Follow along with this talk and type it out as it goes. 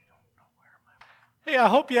Hey, I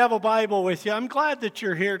hope you have a Bible with you. I'm glad that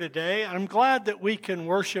you're here today. I'm glad that we can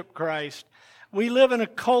worship Christ. We live in a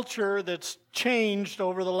culture that's changed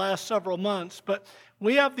over the last several months, but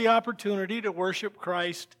we have the opportunity to worship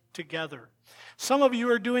Christ together. Some of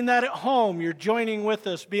you are doing that at home. You're joining with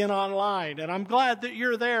us, being online, and I'm glad that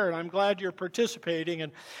you're there, and I'm glad you're participating.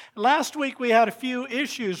 And last week we had a few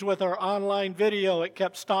issues with our online video. It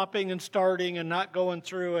kept stopping and starting and not going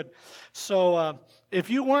through. And so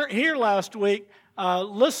if you weren't here last week,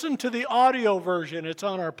 listen to the audio version. It's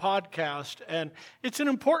on our podcast, and it's an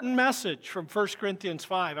important message from 1 Corinthians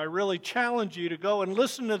 5. I really challenge you to go and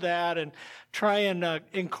listen to that and try and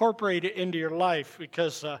incorporate it into your life,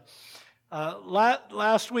 because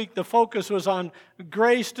last week the focus was on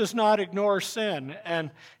grace does not ignore sin.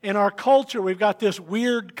 And in our culture, we've got this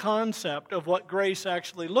weird concept of what grace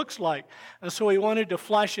actually looks like. And so we wanted to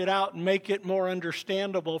flesh it out and make it more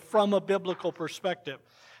understandable from a biblical perspective.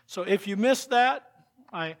 So if you missed that,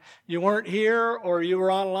 you weren't here, or you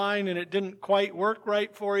were online and it didn't quite work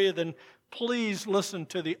right for you, then please listen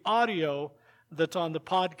to the audio that's on the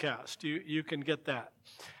podcast. You can get that.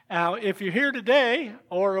 Now, if you're here today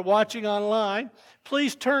or watching online,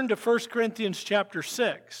 please turn to 1 Corinthians chapter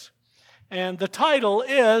 6. And the title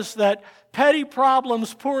is that petty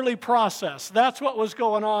problems poorly processed. That's what was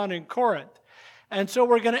going on in Corinth. And so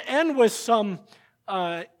we're going to end with some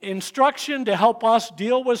instruction to help us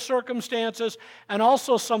deal with circumstances, and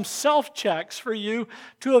also some self-checks for you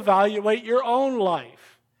to evaluate your own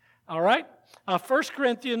life. All right? 1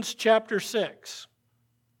 Corinthians chapter 6.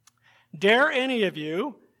 Dare any of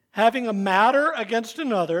you, having a matter against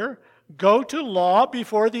another, go to law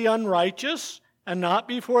before the unrighteous and not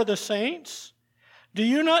before the saints? Do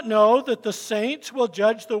you not know that the saints will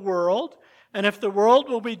judge the world? And if the world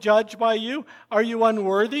will be judged by you, are you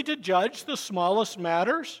unworthy to judge the smallest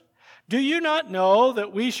matters? Do you not know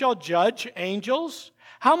that we shall judge angels?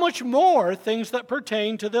 How much more things that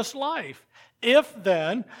pertain to this life? If,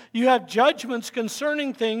 then, you have judgments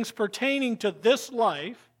concerning things pertaining to this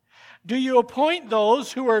life, do you appoint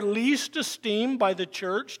those who are least esteemed by the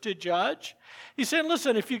church to judge? He said,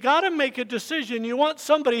 listen, if you got to make a decision, you want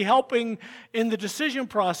somebody helping in the decision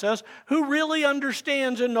process who really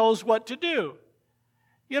understands and knows what to do.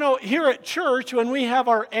 You know, here at church, when we have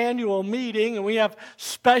our annual meeting and we have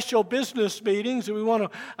special business meetings and we want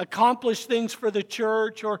to accomplish things for the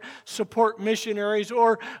church or support missionaries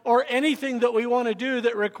or anything that we want to do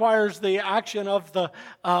that requires the action of the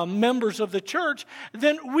members of the church,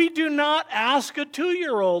 then we do not ask a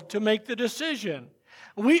 2-year-old to make the decision.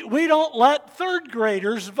 We don't let third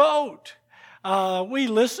graders vote. We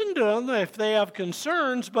listen to them if they have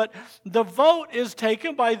concerns, but the vote is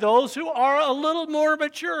taken by those who are a little more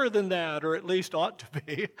mature than that, or at least ought to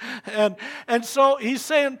be. And so he's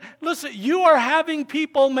saying, listen, you are having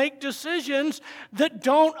people make decisions that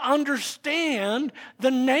don't understand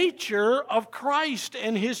the nature of Christ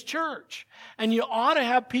and His church. And you ought to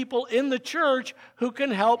have people in the church who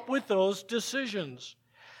can help with those decisions.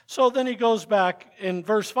 So then he goes back in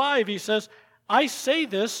verse 5, he says, I say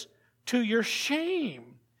this to your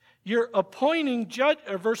shame. You're appointing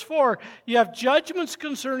verse 4, you have judgments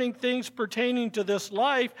concerning things pertaining to this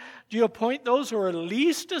life. Do you appoint those who are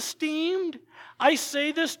least esteemed? I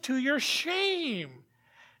say this to your shame.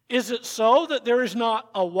 Is it so that there is not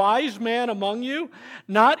a wise man among you,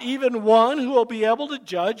 not even one who will be able to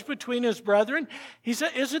judge between his brethren? He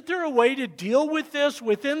said, isn't there a way to deal with this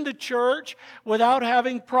within the church without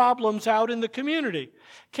having problems out in the community?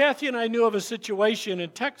 Kathy and I knew of a situation in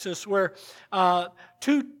Texas where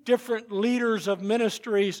 2 different leaders of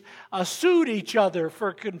ministries sued each other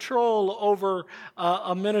for control over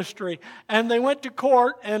a ministry. And they went to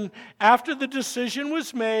court, and after the decision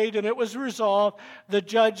was made and it was resolved, the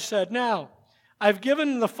judge said, now, I've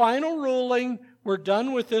given the final ruling, we're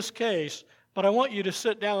done with this case, but I want you to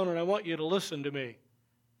sit down and I want you to listen to me.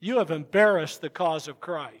 You have embarrassed the cause of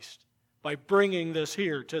Christ by bringing this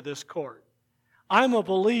here to this court. I'm a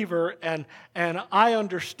believer, and I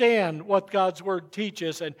understand what God's Word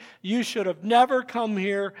teaches, and you should have never come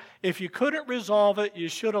here. If you couldn't resolve it, you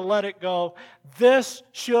should have let it go. This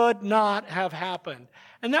should not have happened.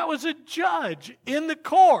 And that was a judge in the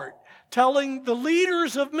court telling the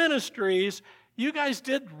leaders of ministries, you guys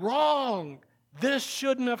did wrong. This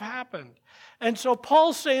shouldn't have happened. And so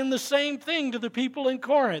Paul's saying the same thing to the people in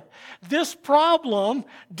Corinth. This problem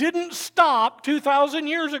didn't stop 2,000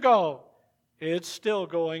 years ago. It's still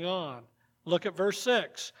going on. Look at verse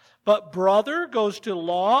 6. But brother goes to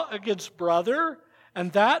law against brother,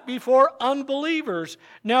 and that before unbelievers.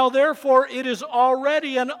 Now therefore it is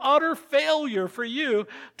already an utter failure for you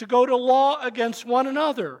to go to law against one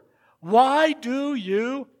another. Why do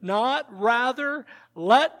you not rather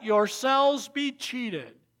let yourselves be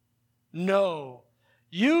cheated? No,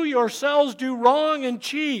 you yourselves do wrong and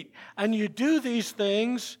cheat, and you do these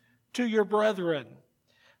things to your brethren.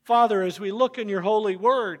 Father, as we look in your holy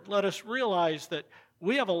word, let us realize that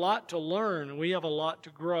we have a lot to learn, and we have a lot to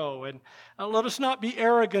grow. And let us not be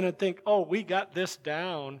arrogant and think, oh, we got this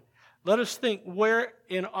down. Let us think, where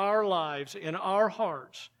in our lives, in our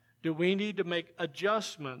hearts, do we need to make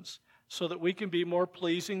adjustments so that we can be more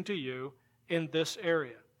pleasing to you in this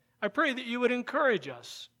area? I pray that you would encourage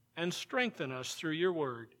us and strengthen us through your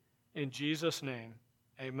word. In Jesus' name,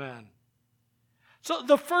 amen. So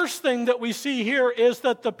the first thing that we see here is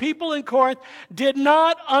that the people in Corinth did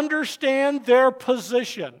not understand their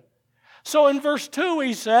position. So in verse 2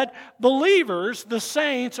 he said, believers, the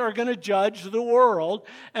saints, are going to judge the world.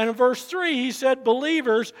 And in verse 3 he said,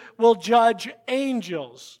 believers will judge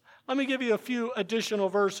angels. Let me give you a few additional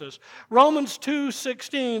verses. Romans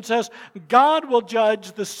 2:16 says, God will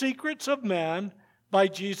judge the secrets of men by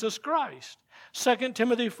Jesus Christ. 2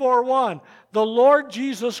 Timothy 4:1, the Lord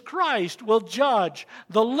Jesus Christ will judge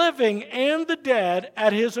the living and the dead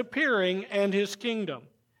at his appearing and his kingdom.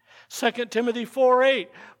 2 Timothy 4:8,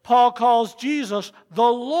 Paul calls Jesus the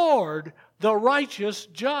Lord, the righteous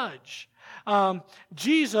judge.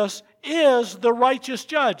 Jesus is the righteous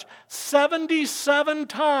judge. 77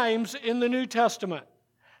 times in the New Testament,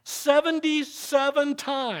 77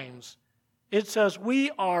 times, it says we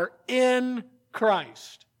are in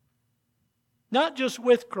Christ. Not just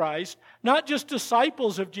with Christ, not just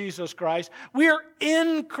disciples of Jesus Christ. We're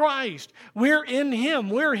in Christ. We're in Him.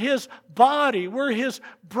 We're His body. We're His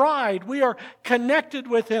bride. We are connected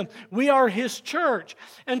with Him. We are His church.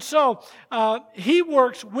 And so He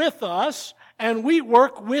works with us, and we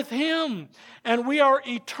work with Him. And we are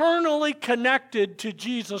eternally connected to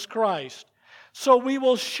Jesus Christ. So we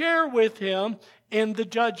will share with Him in the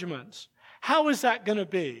judgments. How is that going to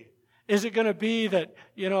be? Is it going to be that,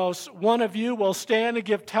 one of you will stand and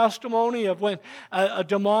give testimony of when a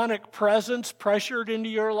demonic presence pressured into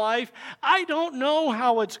your life? I don't know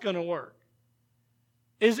how it's going to work.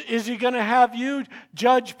 Is He going to have you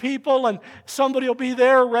judge people and somebody will be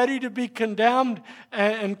there ready to be condemned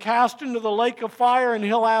and cast into the lake of fire, and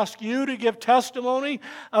He'll ask you to give testimony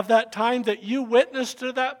of that time that you witnessed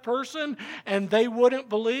to that person and they wouldn't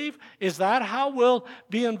believe? Is that how we'll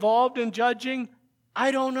be involved in judging?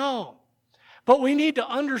 I don't know. But we need to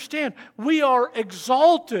understand we are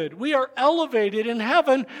exalted, we are elevated in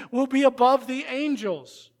heaven. We'll be above the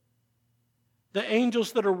angels. The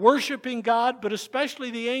angels that are worshiping God, but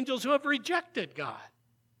especially the angels who have rejected God.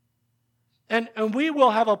 And we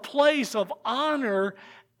will have a place of honor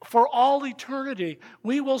for all eternity.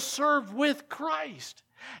 We will serve with Christ.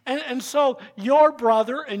 And so your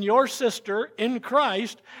brother and your sister in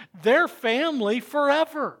Christ, they're family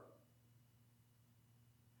forever.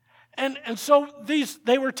 And so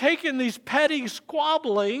they were taking these petty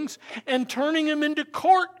squabblings and turning them into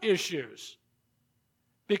court issues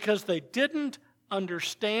because they didn't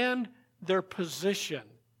understand their position.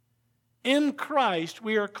 In Christ,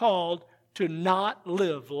 we are called to not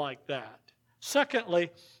live like that. Secondly,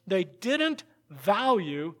 they didn't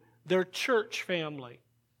value their church family.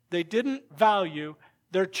 They didn't value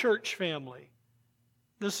their church family.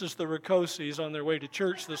 This is the Ricosis on their way to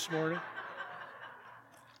church this morning.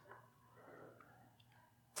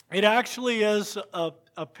 It actually is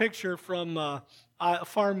a picture from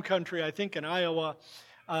farm country, I think in Iowa,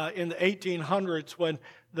 in the 1800s, when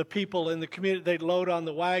the people in the community, they'd load on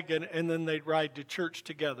the wagon and then they'd ride to church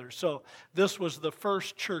together. So this was the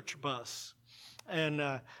first church bus. And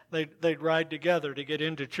they'd ride together to get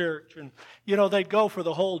into church. And, they'd go for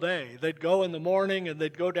the whole day. They'd go in the morning and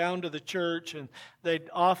they'd go down to the church, and they'd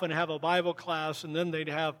often have a Bible class, and then they'd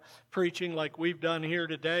have preaching like we've done here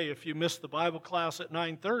today. If you missed the Bible class at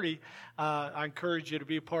 9:30, I encourage you to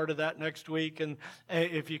be a part of that next week, and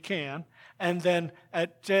if you can. And then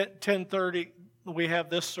at 10:30, we have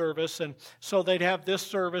this service. And so they'd have this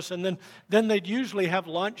service, and then they'd usually have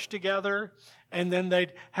lunch together. And then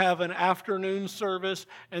they'd have an afternoon service,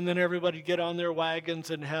 and then everybody get on their wagons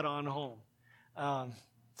and head on home,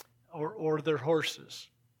 or their horses.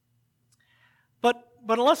 But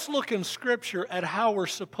let's look in Scripture at how we're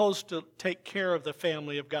supposed to take care of the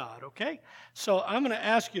family of God, okay? So I'm going to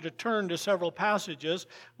ask you to turn to several passages.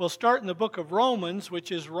 We'll start in the book of Romans,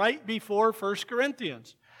 which is right before 1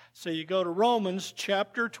 Corinthians. So you go to Romans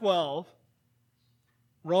chapter 12.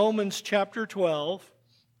 Romans chapter 12.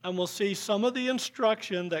 And we'll see some of the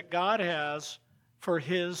instruction that God has for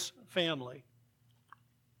His family.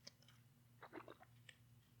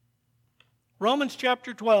 Romans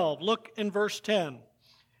chapter 12, look in verse 10.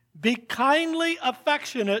 Be kindly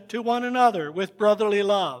affectionate to one another with brotherly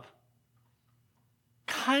love.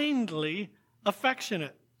 Kindly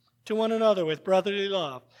affectionate to one another with brotherly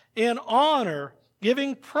love. In honor,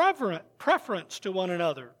 giving preference to one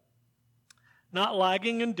another. Not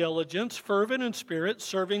lagging in diligence, fervent in spirit,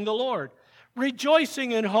 serving the Lord.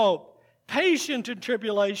 Rejoicing in hope, patient in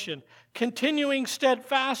tribulation, continuing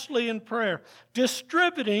steadfastly in prayer,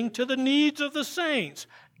 distributing to the needs of the saints,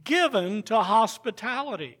 given to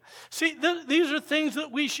hospitality. See, these are things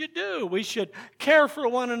that we should do. We should care for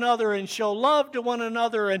one another and show love to one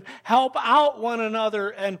another and help out one another.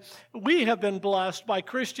 And we have been blessed by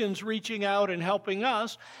Christians reaching out and helping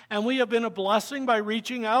us, and we have been a blessing by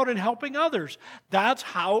reaching out and helping others. That's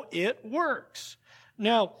how it works.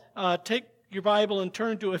 Now, take your Bible and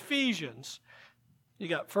turn to Ephesians. You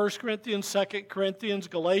got 1 Corinthians, 2 Corinthians,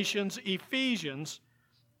 Galatians, Ephesians,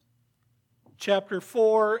 chapter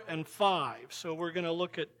 4 and 5. So we're going to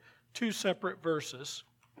look at two separate verses.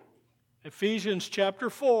 Ephesians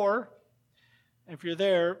chapter 4, if you're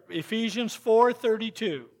there, Ephesians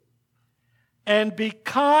 4:32. And be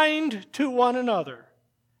kind to one another,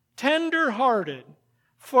 tender-hearted,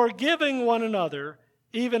 forgiving one another,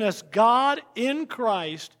 even as God in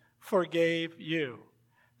Christ forgave you.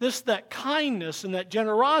 That kindness and that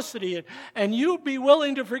generosity, and you be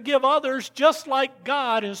willing to forgive others just like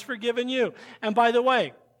God has forgiven you. And by the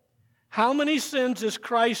way, how many sins is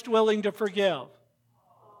Christ willing to forgive?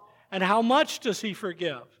 And how much does He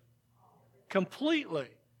forgive? Completely.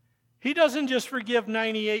 He doesn't just forgive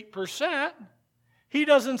 98%. He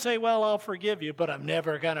doesn't say, well, I'll forgive you, but I'm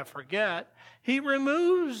never going to forget. He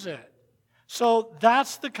removes it. So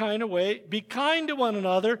that's the kind of way. Be kind to one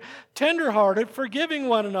another, tenderhearted, forgiving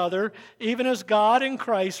one another, even as God in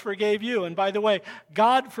Christ forgave you. And by the way,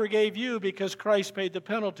 God forgave you because Christ paid the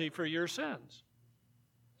penalty for your sins.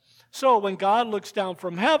 So when God looks down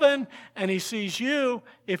from heaven and He sees you,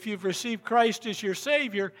 if you've received Christ as your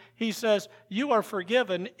Savior, He says, you are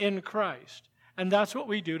forgiven in Christ. And that's what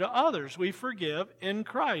we do to others. We forgive in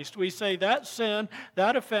Christ. We say that sin,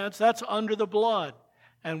 that offense, that's under the blood.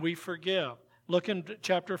 And we forgive. Look in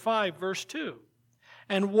chapter 5, verse 2.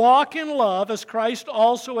 And walk in love as Christ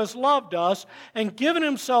also has loved us and given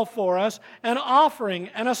Himself for us, an offering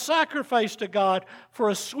and a sacrifice to God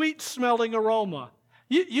for a sweet-smelling aroma.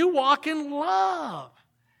 You walk in love.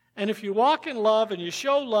 And if you walk in love and you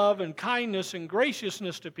show love and kindness and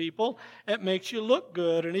graciousness to people, it makes you look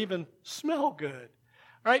good and even smell good.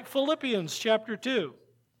 All right, Philippians chapter 2.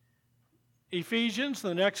 Ephesians,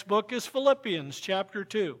 the next book is Philippians chapter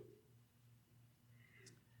 2.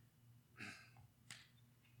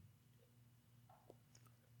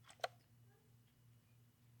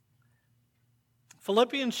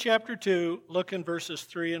 Philippians chapter 2, look in verses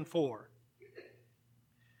 3 and 4.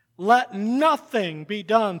 Let nothing be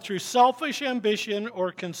done through selfish ambition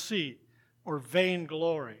or conceit or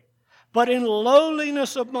vainglory, but in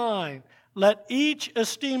lowliness of mind, let each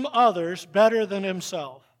esteem others better than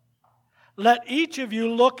himself. Let each of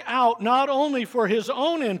you look out not only for his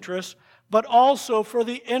own interests, but also for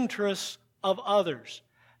the interests of others.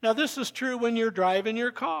 Now, this is true when you're driving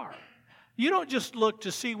your car. You don't just look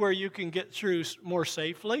to see where you can get through more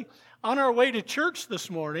safely. On our way to church this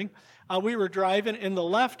morning, we were driving in the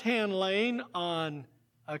left-hand lane on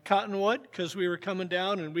Cottonwood because we were coming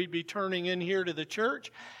down and we'd be turning in here to the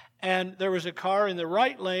church. And there was a car in the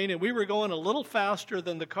right lane, and we were going a little faster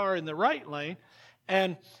than the car in the right lane.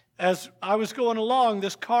 And as I was going along,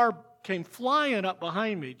 this car came flying up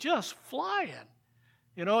behind me, just flying.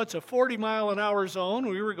 You know, it's a 40-mile-an-hour zone.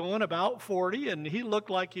 We were going about 40, and he looked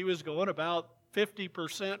like he was going about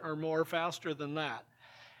 50% or more faster than that.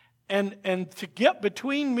 And to get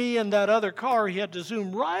between me and that other car, he had to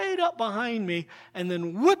zoom right up behind me and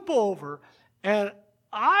then whip over. And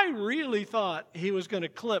I really thought he was going to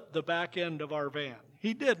clip the back end of our van.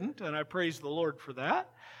 He didn't, and I praise the Lord for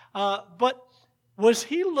that. But was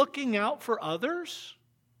he looking out for others?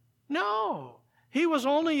 No. He was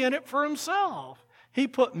only in it for himself. He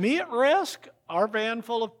put me at risk, our van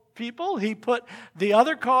full of people. He put the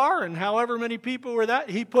other car, and however many people were that,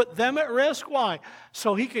 he put them at risk. Why?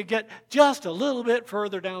 So he could get just a little bit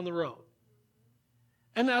further down the road.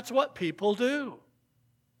 And that's what people do.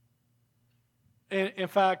 In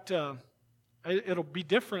fact, it'll be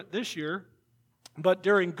different this year, but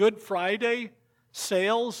during Good Friday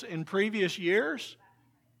sales in previous years,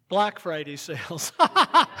 Black Friday sales.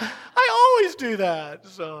 I always do that.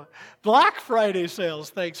 So, Black Friday sales,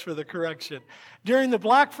 thanks for the correction. During the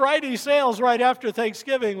Black Friday sales right after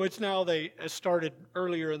Thanksgiving, which now they started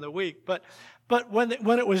earlier in the week, but when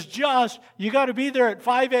it was just, you got to be there at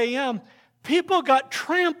 5 a.m., people got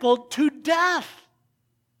trampled to death.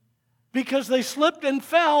 because they slipped and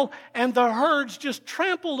fell, and the herds just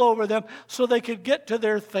trampled over them so they could get to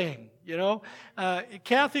their thing.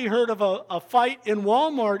 Kathy heard of a fight in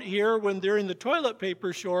Walmart here during the toilet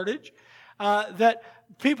paper shortage, that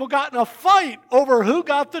people got in a fight over who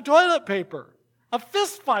got the toilet paper. A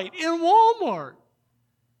fist fight in Walmart.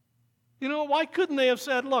 Why couldn't they have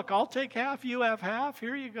said, look, I'll take half, you have half,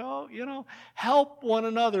 here you go. Help one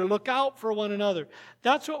another, look out for one another.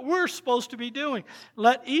 That's what we're supposed to be doing.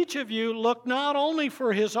 Let each of you look not only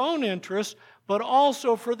for his own interests, but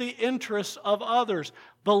also for the interests of others.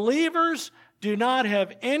 Believers do not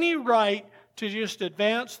have any right to just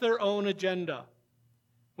advance their own agenda.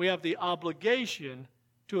 We have the obligation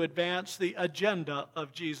to advance the agenda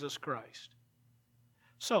of Jesus Christ.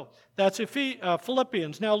 So, that's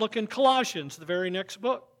Philippians. Now look in Colossians, the very next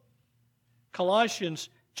book. Colossians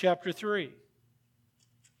chapter 3.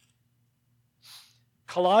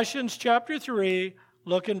 Colossians chapter 3,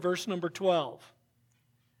 look in verse number 12.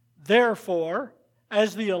 Therefore,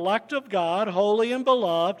 as the elect of God, holy and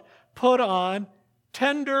beloved, put on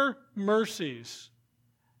tender mercies.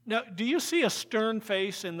 Now, do you see a stern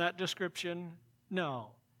face in that description?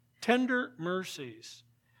 No. Tender mercies.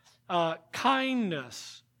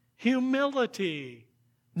 Kindness, humility,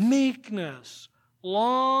 meekness,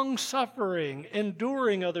 long-suffering,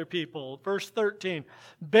 enduring other people. Verse 13,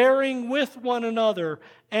 bearing with one another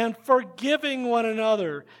and forgiving one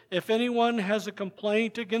another. If anyone has a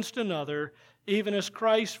complaint against another, even as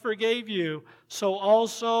Christ forgave you, so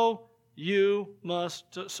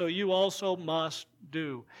you also must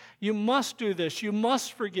do. You must do this. You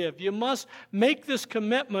must forgive. You must make this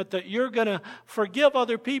commitment that you're going to forgive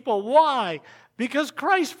other people. Why? Because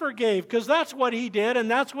Christ forgave, because that's what he did, and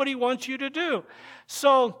that's what he wants you to do.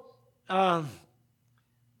 So, I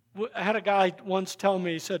had a guy once tell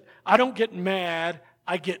me, he said, I don't get mad,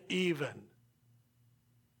 I get even.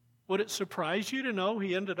 Would it surprise you to know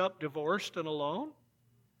he ended up divorced and alone?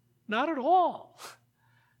 Not at all.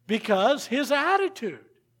 Because his attitude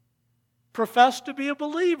professed to be a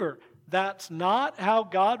believer. That's not how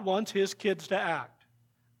God wants his kids to act.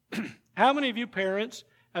 How many of you parents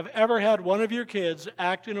have ever had one of your kids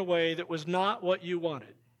act in a way that was not what you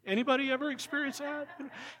wanted? Anybody ever experienced that?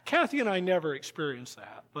 Kathy and I never experienced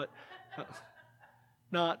that, but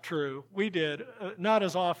not true. We did. Not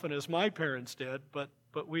as often as my parents did, but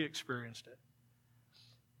we experienced it.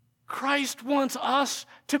 Christ wants us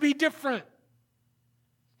to be different.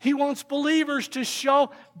 He wants believers to show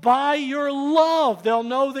by your love, they'll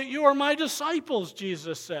know that you are my disciples,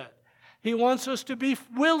 Jesus said. He wants us to be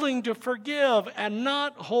willing to forgive and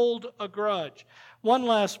not hold a grudge. One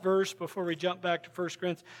last verse before we jump back to 1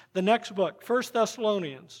 Corinthians. The next book, 1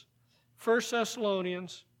 Thessalonians. 1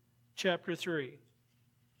 Thessalonians chapter 3.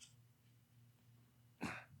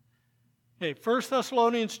 Okay, 1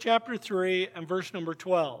 Thessalonians chapter 3 and verse number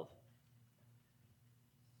 12.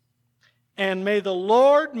 And may the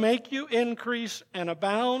Lord make you increase and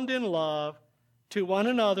abound in love to one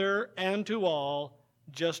another and to all,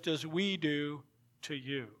 just as we do to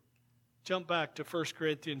you. Jump back to 1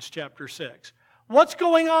 Corinthians chapter 6. What's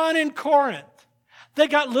going on in Corinth? They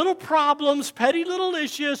got little problems, petty little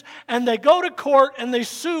issues, and they go to court and they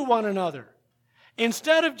sue one another.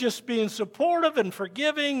 Instead of just being supportive and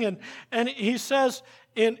forgiving, and he says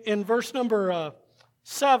in verse number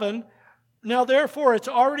 7, now, therefore, it's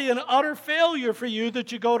already an utter failure for you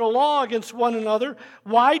that you go to law against one another.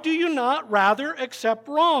 Why do you not rather accept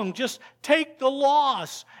wrong? Just take the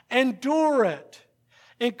loss, endure it.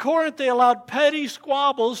 In Corinth, they allowed petty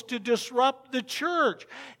squabbles to disrupt the church.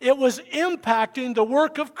 It was impacting the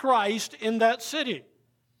work of Christ in that city.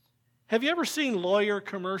 Have you ever seen lawyer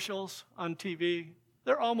commercials on TV?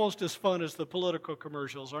 They're almost as fun as the political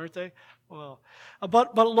commercials, aren't they? Well,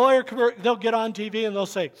 but lawyer, they'll get on TV and they'll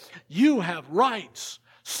say, you have rights.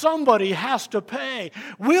 Somebody has to pay.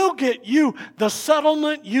 We'll get you the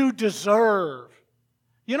settlement you deserve.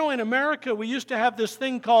 In America, we used to have this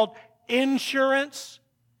thing called insurance,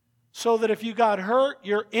 so that if you got hurt,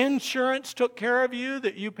 your insurance took care of you,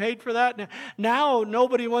 that you paid for that. Now,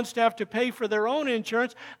 nobody wants to have to pay for their own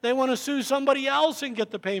insurance. They want to sue somebody else and get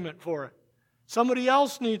the payment for it. Somebody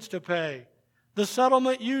else needs to pay the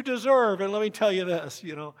settlement you deserve. And let me tell you this,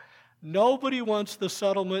 nobody wants the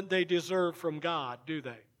settlement they deserve from God, do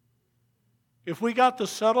they? If we got the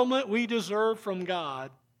settlement we deserve from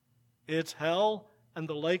God, it's hell and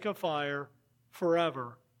the lake of fire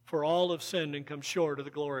forever, for all have sinned and come short of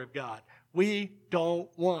the glory of God. We don't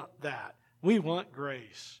want that. We want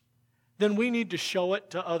grace. Then we need to show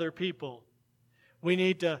it to other people. We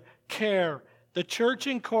need to care. The church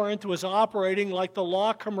in Corinth was operating like the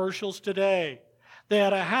law commercials today. They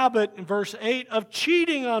had a habit, in verse 8, of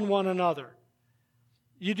cheating on one another.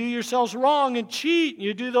 You do yourselves wrong and cheat, and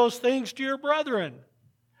you do those things to your brethren.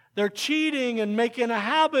 They're cheating and making a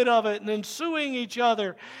habit of it and then suing each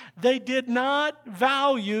other. They did not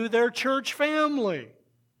value their church family.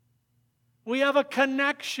 We have a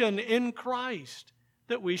connection in Christ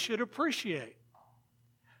that we should appreciate.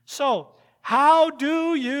 So, how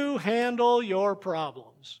do you handle your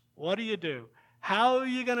problems? What do you do? How are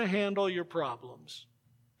you going to handle your problems?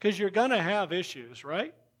 Because you're going to have issues,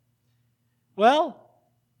 right? Well,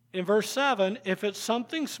 in verse 7, if it's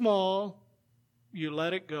something small, you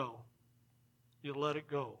let it go. You let it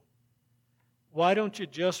go. Why don't you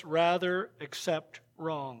just rather accept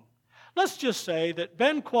wrong? Let's just say that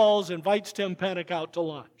Ben Qualls invites Tim Pennick out to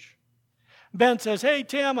lunch. Ben says, hey,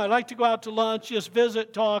 Tim, I'd like to go out to lunch, just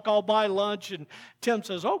visit, talk, I'll buy lunch. And Tim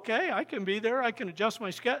says, okay, I can be there, I can adjust my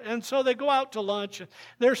schedule. And so they go out to lunch.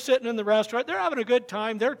 They're sitting in the restaurant, they're having a good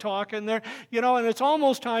time, they're talking, and it's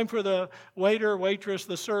almost time for the waiter, waitress,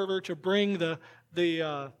 the server to bring the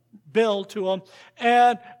bill to them.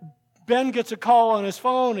 And Ben gets a call on his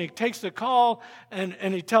phone. He takes the call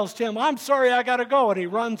and he tells Tim, I'm sorry, I got to go. And he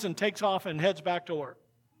runs and takes off and heads back to work.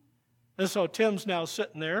 And so Tim's now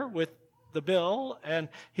sitting there with the bill and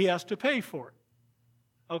he has to pay for it.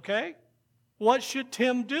 Okay? What should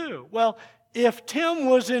Tim do? Well, if Tim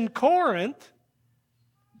was in Corinth,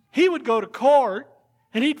 he would go to court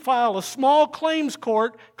and he'd file a small claims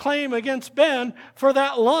court claim against Ben for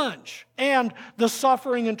that lunch and the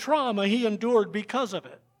suffering and trauma he endured because of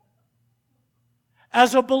it.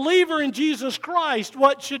 As a believer in Jesus Christ,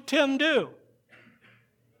 what should Tim do?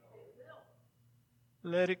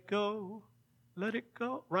 Let it go. Let it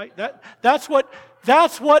go. Right? That's what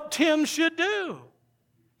Tim should do.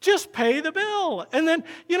 Just pay the bill. And then,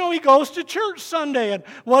 he goes to church Sunday. And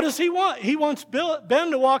what does he want? He wants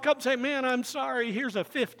Ben to walk up and say, man, I'm sorry, here's a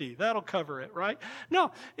 50. That'll cover it, right?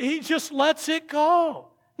 No, he just lets it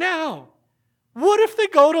go. Now, what if they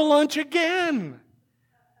go to lunch again?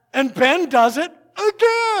 And Ben does it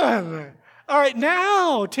again. All right,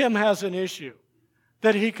 now Tim has an issue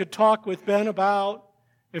that he could talk with Ben about.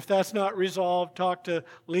 If that's not resolved, talk to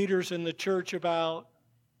leaders in the church about.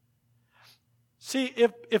 See,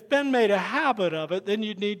 if Ben made a habit of it, then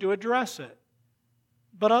you'd need to address it.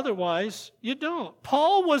 But otherwise, you don't.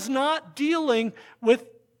 Paul was not dealing with,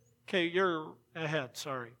 okay, you're ahead,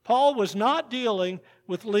 sorry. Paul was not dealing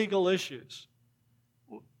with legal issues.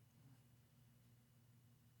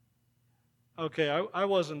 Okay, I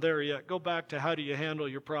wasn't there yet. Go back to how do you handle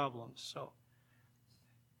your problems. So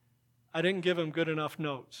I didn't give him good enough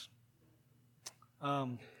notes.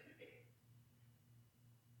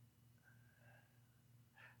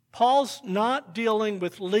 Paul's not dealing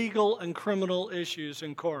with legal and criminal issues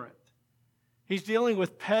in Corinth. He's dealing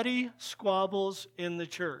with petty squabbles in the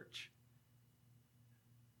church.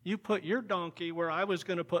 You put your donkey where I was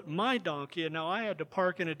going to put my donkey, and now I had to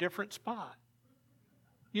park in a different spot.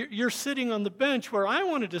 You're sitting on the bench where I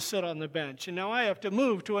wanted to sit on the bench, and now I have to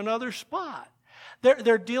move to another spot.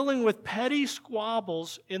 They're dealing with petty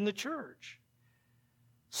squabbles in the church.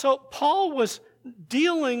 So Paul was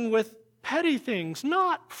dealing with petty things,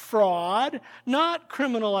 not fraud, not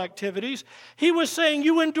criminal activities. He was saying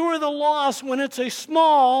you endure the loss when it's a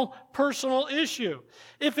small personal issue.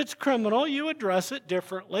 If it's criminal, you address it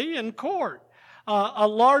differently in court. A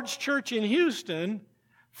large church in Houston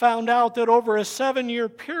found out that over a 7-year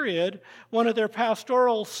period, one of their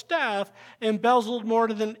pastoral staff embezzled more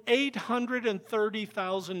than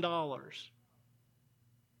 $830,000.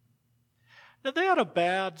 Now, they had a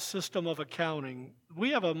bad system of accounting.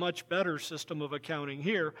 We have a much better system of accounting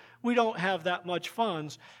here. We don't have that much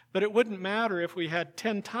funds, but it wouldn't matter if we had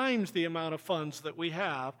 10 times the amount of funds that we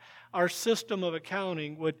have. Our system of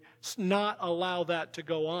accounting would not allow that to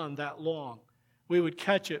go on that long. We would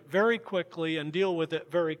catch it very quickly and deal with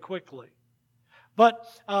it very quickly. But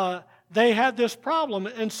they had this problem,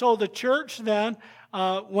 and so the church then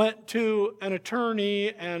went to an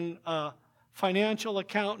attorney and a financial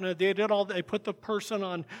accountant. They put the person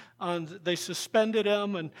on they suspended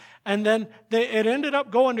him, and then it ended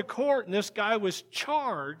up going to court, and this guy was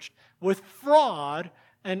charged with fraud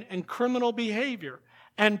and criminal behavior.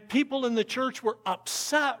 And people in the church were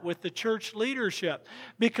upset with the church leadership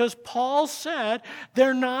because Paul said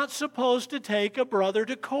they're not supposed to take a brother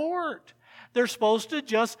to court. They're supposed to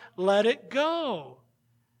just let it go.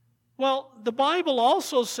 Well, the Bible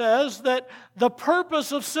also says that the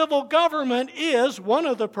purpose of civil government is, one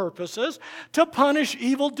of the purposes, to punish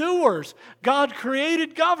evildoers. God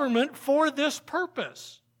created government for this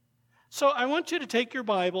purpose. So I want you to take your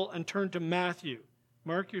Bible and turn to Matthew.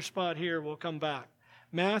 Mark your spot here, we'll come back.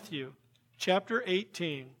 Matthew chapter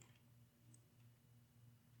 18.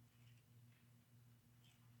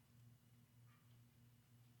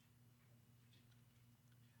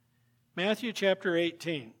 Matthew chapter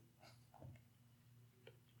 18.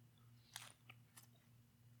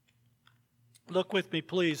 Look with me,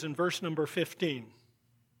 please, in verse number 15.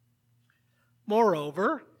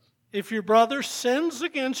 Moreover, if your brother sins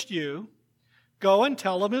against you, go and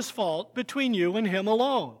tell him his fault between you and him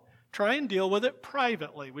alone. Try and deal with it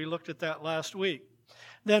privately. We looked at that last week.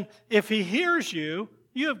 Then, if he hears you,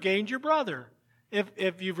 you have gained your brother.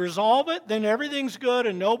 If you resolve it, then everything's good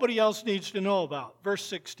and nobody else needs to know about. Verse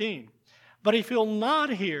 16. But if he'll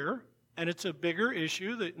not hear, and it's a bigger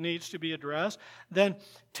issue that needs to be addressed, then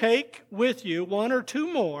take with you one or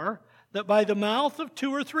two more, that by the mouth of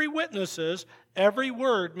 2 or 3 witnesses every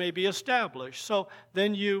word may be established. So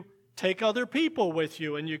then you take other people with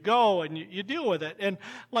you and you go and you deal with it. And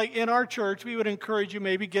like in our church, we would encourage you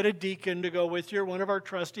maybe get a deacon to go with you, or one of our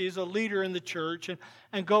trustees, a leader in the church,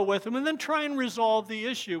 and go with them, and then try and resolve the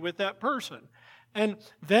issue with that person. And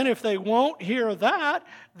then if they won't hear that,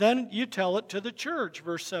 then you tell it to the church,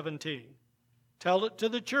 verse 17. Tell it to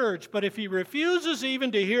the church. But if he refuses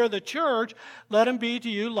even to hear the church, let him be to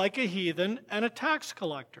you like a heathen and a tax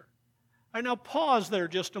collector. All right, now pause there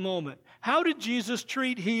just a moment. How did Jesus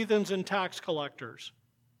treat heathens and tax collectors?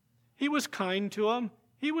 He was kind to them.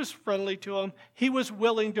 He was friendly to them. He was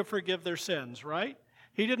willing to forgive their sins, right?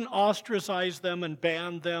 He didn't ostracize them and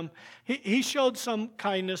ban them. He showed some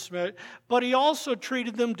kindness, but he also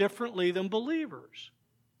treated them differently than believers.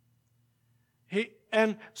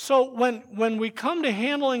 And so when we come to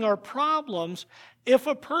handling our problems, if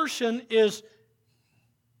a person is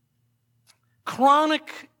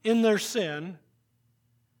chronic in their sin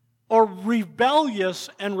or rebellious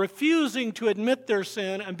and refusing to admit their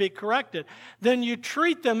sin and be corrected, then you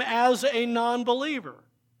treat them as a non-believer.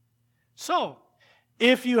 So,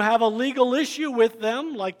 if you have a legal issue with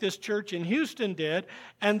them, like this church in Houston did,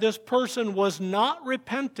 and this person was not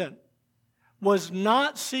repentant, was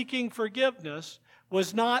not seeking forgiveness,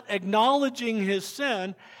 was not acknowledging his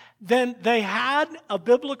sin, then they had a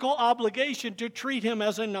biblical obligation to treat him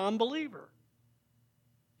as a non-believer,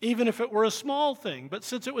 even if it were a small thing. But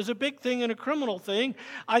since it was a big thing and a criminal thing,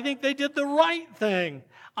 I think they did the right thing.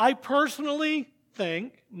 I personally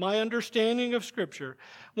think, my understanding of Scripture,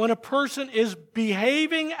 when a person is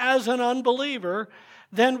behaving as an unbeliever,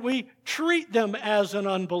 then we treat them as an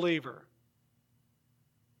unbeliever.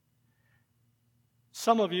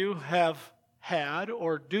 Some of you have had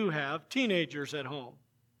or do have teenagers at home.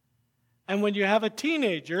 And when you have a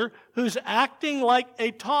teenager who's acting like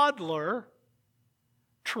a toddler,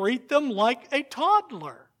 treat them like a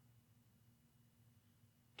toddler.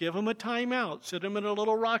 Give them a timeout. Sit them in a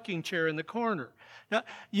little rocking chair in the corner. Now,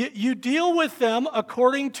 you deal with them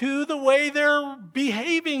according to the way they're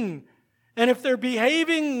behaving. And if they're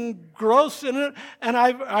behaving gross, and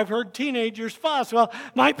I've heard teenagers fuss, well,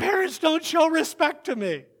 my parents don't show respect to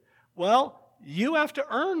me. Well, you have to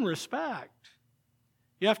earn respect.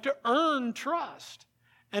 You have to earn trust.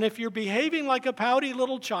 And if you're behaving like a pouty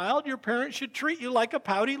little child, your parents should treat you like a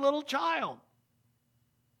pouty little child.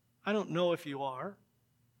 I don't know if you are.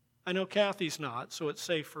 I know Kathy's not, so it's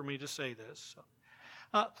safe for me to say this.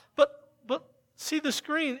 But see the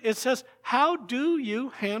screen. It says, how do you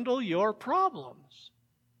handle your problems?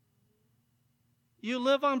 You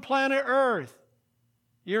live on planet Earth.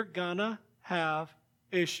 You're gonna have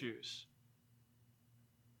issues.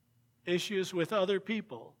 Issues with other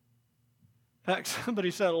people. In fact,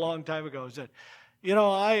 somebody said a long time ago, said,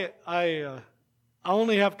 I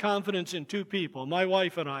only have confidence in 2 people, my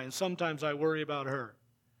wife and I, and sometimes I worry about her.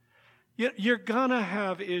 You're going to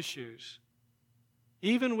have issues.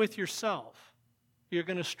 Even with yourself, you're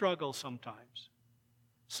going to struggle sometimes.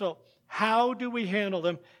 So how do we handle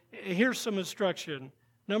them? Here's some instruction.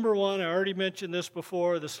 Number 1, I already mentioned this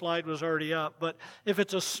before. The slide was already up. But if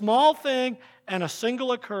it's a small thing and a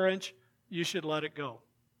single occurrence, you should let it go.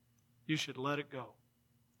 You should let it go.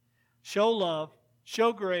 Show love,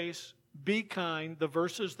 show grace, be kind, the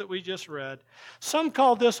verses that we just read. Some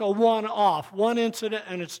call this a one-off, one incident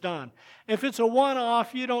and it's done. If it's a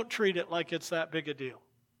one-off, you don't treat it like it's that big a deal.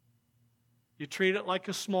 You treat it like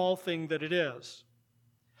a small thing that it is.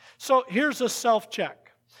 So here's a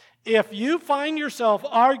self-check. If you find yourself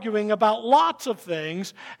arguing about lots of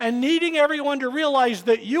things and needing everyone to realize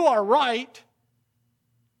that you are right,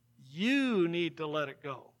 you need to let it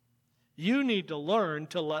go. You need to learn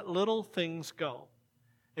to let little things go.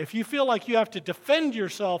 If you feel like you have to defend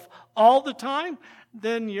yourself all the time,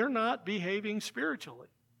 then you're not behaving spiritually.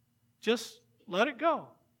 Just let it go.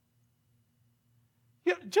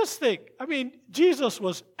 Just think, Jesus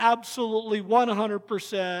was absolutely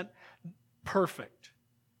 100% perfect.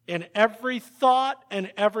 In every thought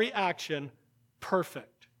and every action,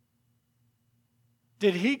 perfect.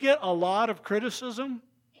 Did he get a lot of criticism?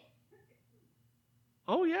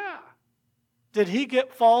 Oh, yeah. Did he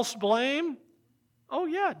get false blame? Oh,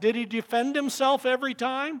 yeah. Did he defend himself every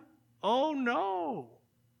time? Oh, no.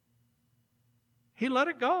 He let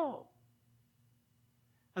it go.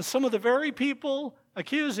 And some of the very people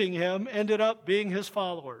accusing him ended up being his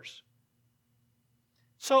followers.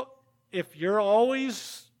 So, if you're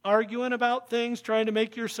always arguing about things, trying to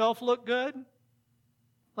make yourself look good,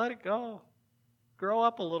 let it go. Grow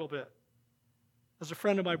up a little bit. As a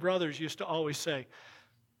friend of my brother's used to always say,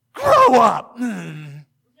 grow up!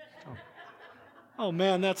 Oh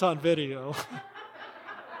man, that's on video.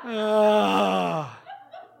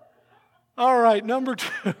 All right, number 2.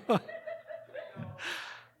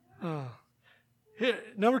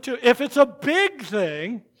 Number 2, if it's a big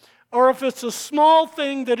thing, or if it's a small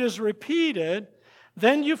thing that is repeated,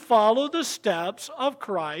 then you follow the steps of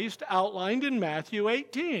Christ outlined in Matthew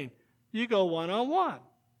 18. You go one-on-one.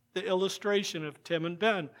 The illustration of Tim and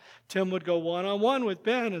Ben. Tim would go one-on-one with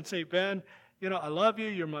Ben and say, Ben, I love you,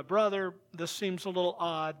 you're my brother, this seems a little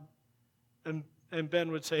odd. And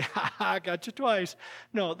Ben would say, I got you twice.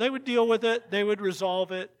 No, they would deal with it, they would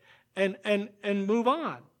resolve it, and move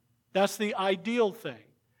on. That's the ideal thing.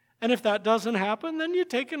 And if that doesn't happen, then you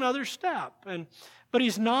take another step. But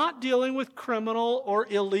he's not dealing with criminal or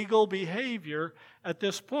illegal behavior at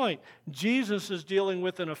this point. Jesus is dealing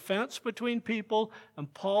with an offense between people,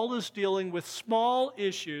 and Paul is dealing with small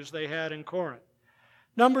issues they had in Corinth.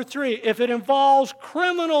 Number 3, if it involves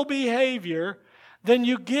criminal behavior, then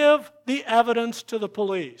you give the evidence to the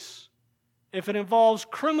police. If it involves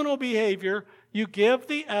criminal behavior, you give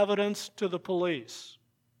the evidence to the police.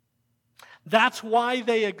 That's why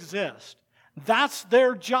they exist. That's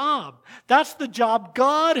their job. That's the job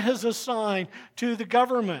God has assigned to the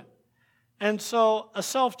government. And so, a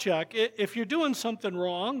self-check. If you're doing something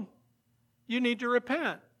wrong, you need to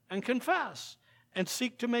repent and confess and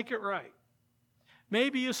seek to make it right.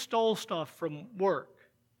 Maybe you stole stuff from work,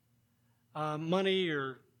 money,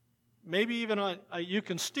 or maybe even you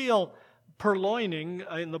can steal. Purloining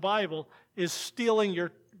in the Bible is stealing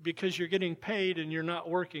because you're getting paid and you're not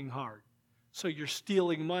working hard. So you're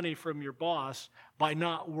stealing money from your boss by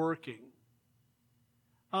not working.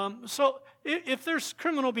 So if there's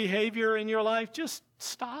criminal behavior in your life, just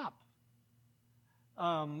stop.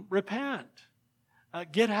 Repent.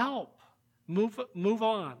 Get help. Move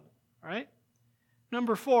on. Right?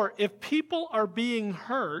 Number 4, if people are being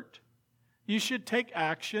hurt, you should take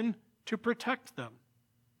action to protect them.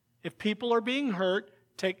 If people are being hurt,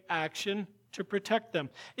 take action to protect them.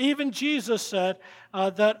 Even Jesus said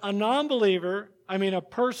that a non-believer, a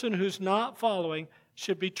person who's not following,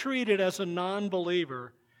 should be treated as a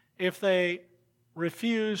non-believer if they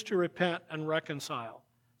refuse to repent and reconcile.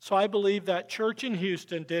 So I believe that church in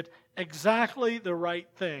Houston did exactly the right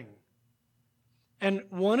thing. And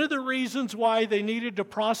one of the reasons why they needed to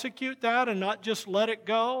prosecute that and not just let it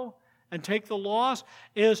go and take the loss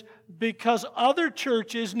is because other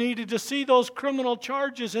churches needed to see those criminal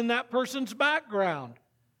charges in that person's background.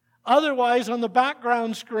 Otherwise, on the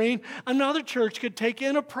background screen, another church could take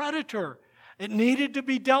in a predator. It needed to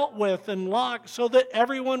be dealt with and locked so that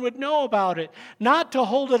everyone would know about it. Not to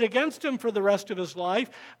hold it against him for the rest of his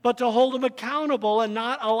life, but to hold him accountable and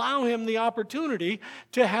not allow him the opportunity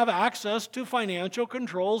to have access to financial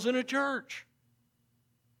controls in a church.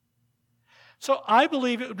 So I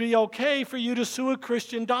believe it would be okay for you to sue a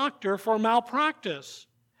Christian doctor for malpractice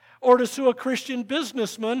or to sue a Christian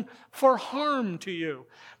businessman for harm to you.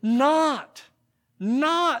 Not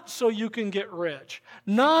so you can get rich,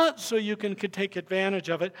 not so you can take advantage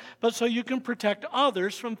of it, but so you can protect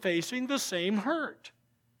others from facing the same hurt.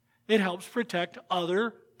 It helps protect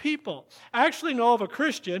other people. I actually know of a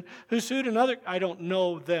Christian who sued another, I don't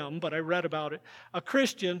know them, but I read about it. A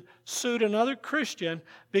Christian sued another Christian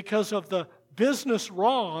because of the business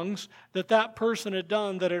wrongs that person had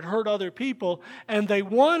done that had hurt other people, and they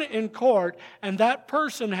won in court, and that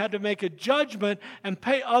person had to make a judgment and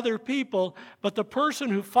pay other people, but the person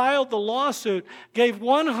who filed the lawsuit gave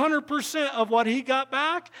 100% of what he got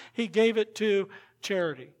back, he gave it to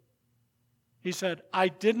charity. He said, I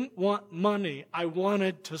didn't want money, I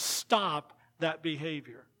wanted to stop that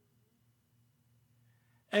behavior.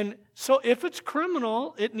 And so if it's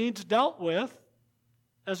criminal, it needs dealt with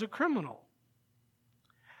as a criminal.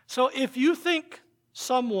 So if you think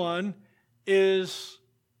someone is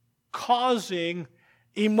causing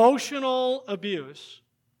emotional abuse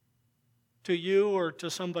to you or to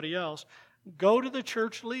somebody else, go to the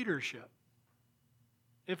church leadership.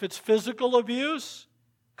 If it's physical abuse,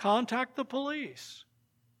 contact the police.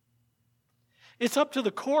 It's up to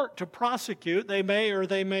the court to prosecute. They may or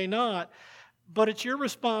they may not. But it's your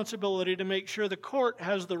responsibility to make sure the court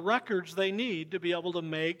has the records they need to be able to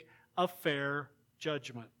make a fair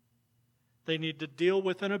judgment. They need to deal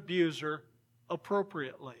with an abuser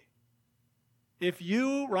appropriately. If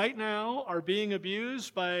you right now are being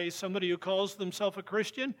abused by somebody who calls themselves a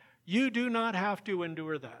Christian, you do not have to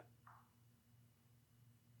endure that.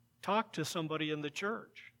 Talk to somebody in the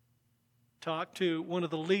church. Talk to one of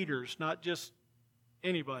the leaders, not just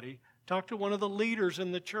anybody. Talk to one of the leaders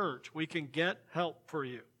in the church. We can get help for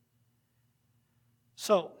you.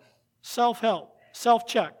 So, self-help,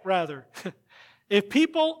 self-check rather. If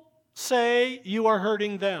people say you are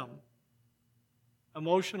hurting them,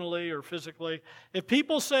 emotionally or physically, if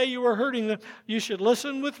people say you are hurting them, you should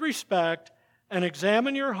listen with respect and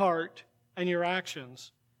examine your heart and your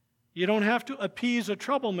actions. You don't have to appease a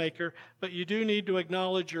troublemaker, but you do need to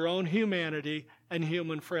acknowledge your own humanity and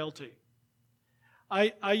human frailty.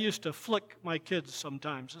 I used to flick my kids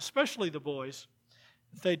sometimes, especially the boys.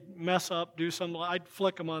 If they'd mess up, do something, I'd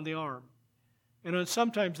flick them on the arm. And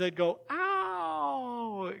sometimes they'd go,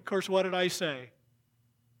 ow! Of course, what did I say?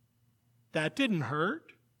 That didn't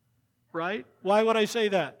hurt, right? Why would I say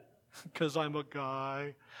that? Because I'm a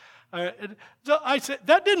guy. So I said,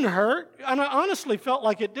 that didn't hurt. And I honestly felt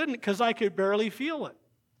like it didn't because I could barely feel it.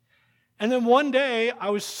 And then one day,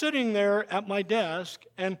 I was sitting there at my desk,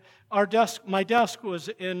 and my desk was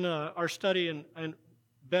in our study and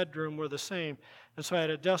bedroom were the same. And so I had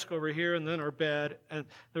a desk over here and then our bed, and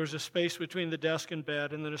there was a space between the desk and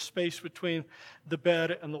bed, and then a space between the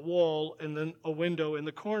bed and the wall, and then a window in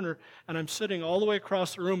the corner. And I'm sitting all the way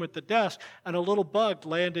across the room at the desk, and a little bug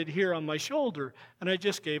landed here on my shoulder, and I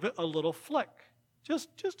just gave it a little flick.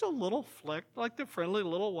 Just a little flick, like the friendly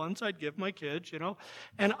little ones I'd give my kids,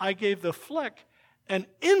 And I gave the flick, and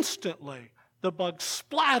instantly the bug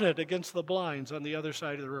splatted against the blinds on the other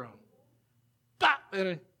side of the room. Bop!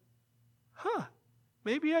 And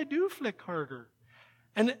maybe I do flick harder.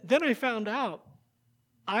 And then I found out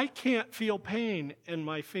I can't feel pain in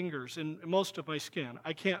my fingers, in most of my skin.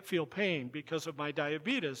 I can't feel pain because of my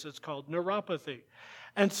diabetes. It's called neuropathy.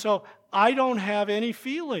 And so I don't have any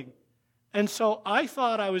feeling. And so I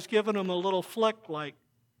thought I was giving them a little flick like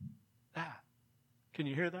that. Can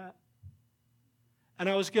you hear that? And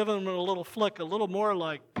I was giving them a little flick, a little more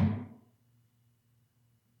like,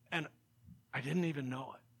 and I didn't even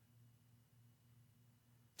know it.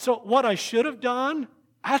 So what I should have done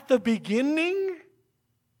at the beginning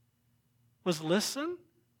was listen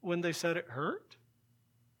when they said it hurt.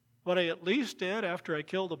 What I at least did after I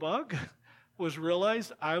killed the bug was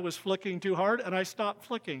realize I was flicking too hard, and I stopped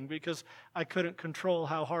flicking because I couldn't control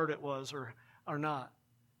how hard it was or not.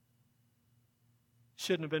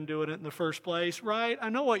 Shouldn't have been doing it in the first place, right? I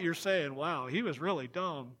know what you're saying. Wow, he was really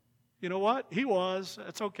dumb. You know what? He was.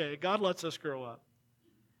 It's okay. God lets us grow up.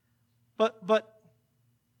 But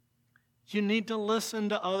you need to listen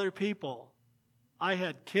to other people. I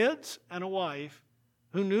had kids and a wife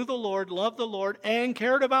who knew the Lord, loved the Lord, and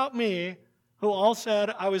cared about me, who all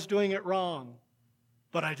said I was doing it wrong,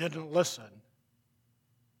 but I didn't listen.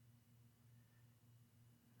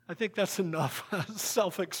 I think that's enough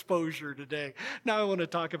self-exposure today. Now I want to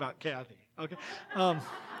talk about Kathy. Okay. All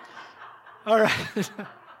right.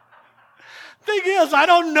 Thing is, I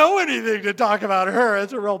don't know anything to talk about her.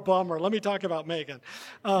 It's a real bummer. Let me talk about Megan.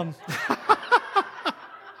 All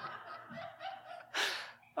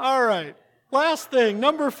right. Last thing,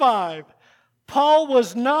 number 5. Paul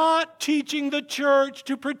was not teaching the church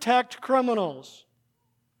to protect criminals.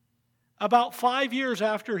 About 5 years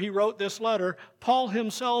after he wrote this letter, Paul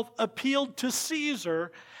himself appealed to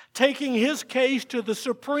Caesar, taking his case to the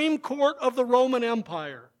Supreme Court of the Roman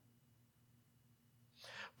Empire.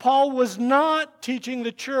 Paul was not teaching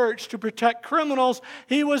the church to protect criminals.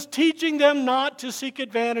 He was teaching them not to seek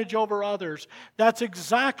advantage over others. That's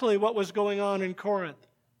exactly what was going on in Corinth.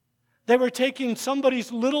 They were taking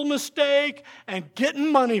somebody's little mistake and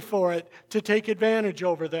getting money for it to take advantage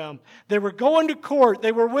over them. They were going to court.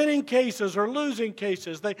 They were winning cases or losing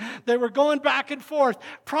cases. They were going back and forth.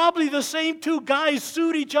 Probably the same two guys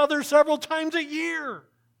sued each other several times a year,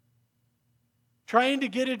 trying to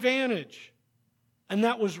get advantage. And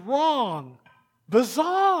that was wrong,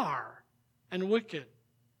 bizarre, and wicked.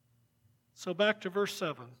 So back to verse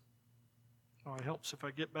 7. Oh, it helps if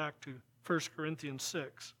I get back to 1 Corinthians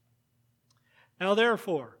 6. Now,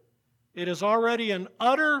 therefore, it is already an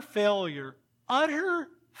utter failure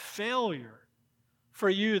for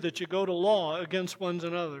you that you go to law against one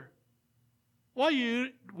another.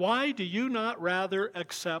 Why do you not rather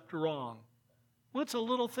accept wrong? What's a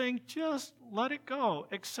little thing? Just let it go.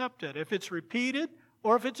 Accept it. If it's repeated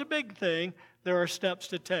or if it's a big thing, there are steps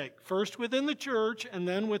to take. First within the church and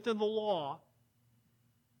then within the law.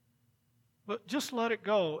 But just let it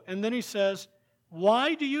go. And then he says,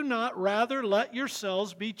 why do you not rather let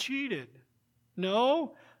yourselves be cheated?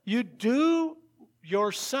 No, you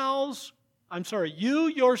yourselves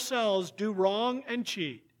do wrong and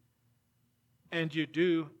cheat. And you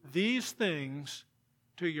do these things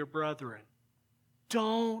to your brethren.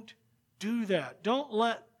 Don't do that. Don't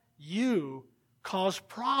let you cause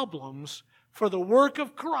problems for the work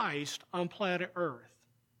of Christ on planet Earth.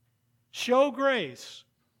 Show grace.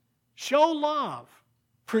 Show love.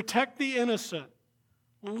 Protect the innocent.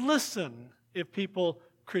 Listen if people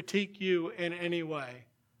critique you in any way.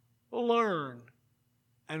 Learn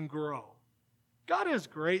and grow. God has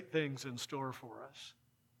great things in store for us.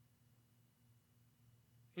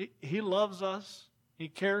 He loves us, He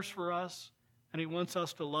cares for us, and He wants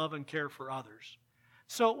us to love and care for others.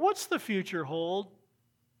 So what's the future hold?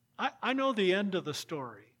 I know the end of the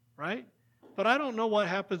story, right? But I don't know what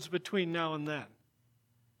happens between now and then.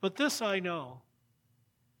 But this I know.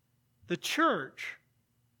 The church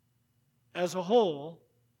as a whole,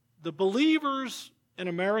 the believers in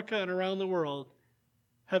America and around the world,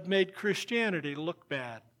 have made Christianity look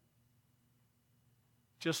bad,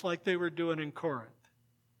 just like they were doing in Corinth.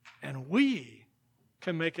 And we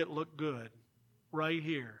can make it look good right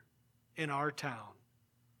here in our town,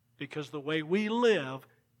 because the way we live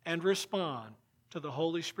and respond to the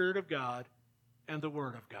Holy Spirit of God and the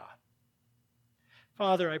Word of God.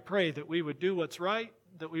 Father, I pray that we would do what's right,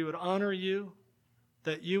 that we would honor you,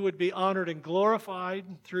 that you would be honored and glorified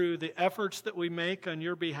through the efforts that we make on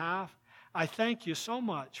your behalf. I thank you so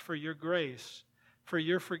much for your grace, for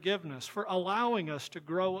your forgiveness, for allowing us to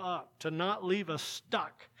grow up, to not leave us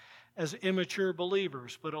stuck as immature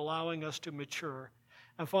believers, but allowing us to mature.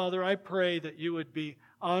 And Father, I pray that you would be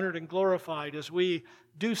honored and glorified as we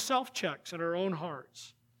do self-checks in our own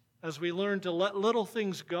hearts, as we learn to let little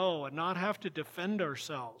things go and not have to defend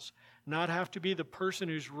ourselves, not have to be the person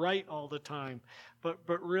who's right all the time,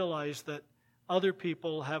 but realize that other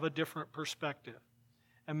people have a different perspective.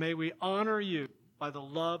 And may we honor you by the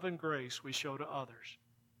love and grace we show to others.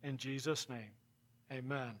 In Jesus' name,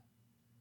 amen.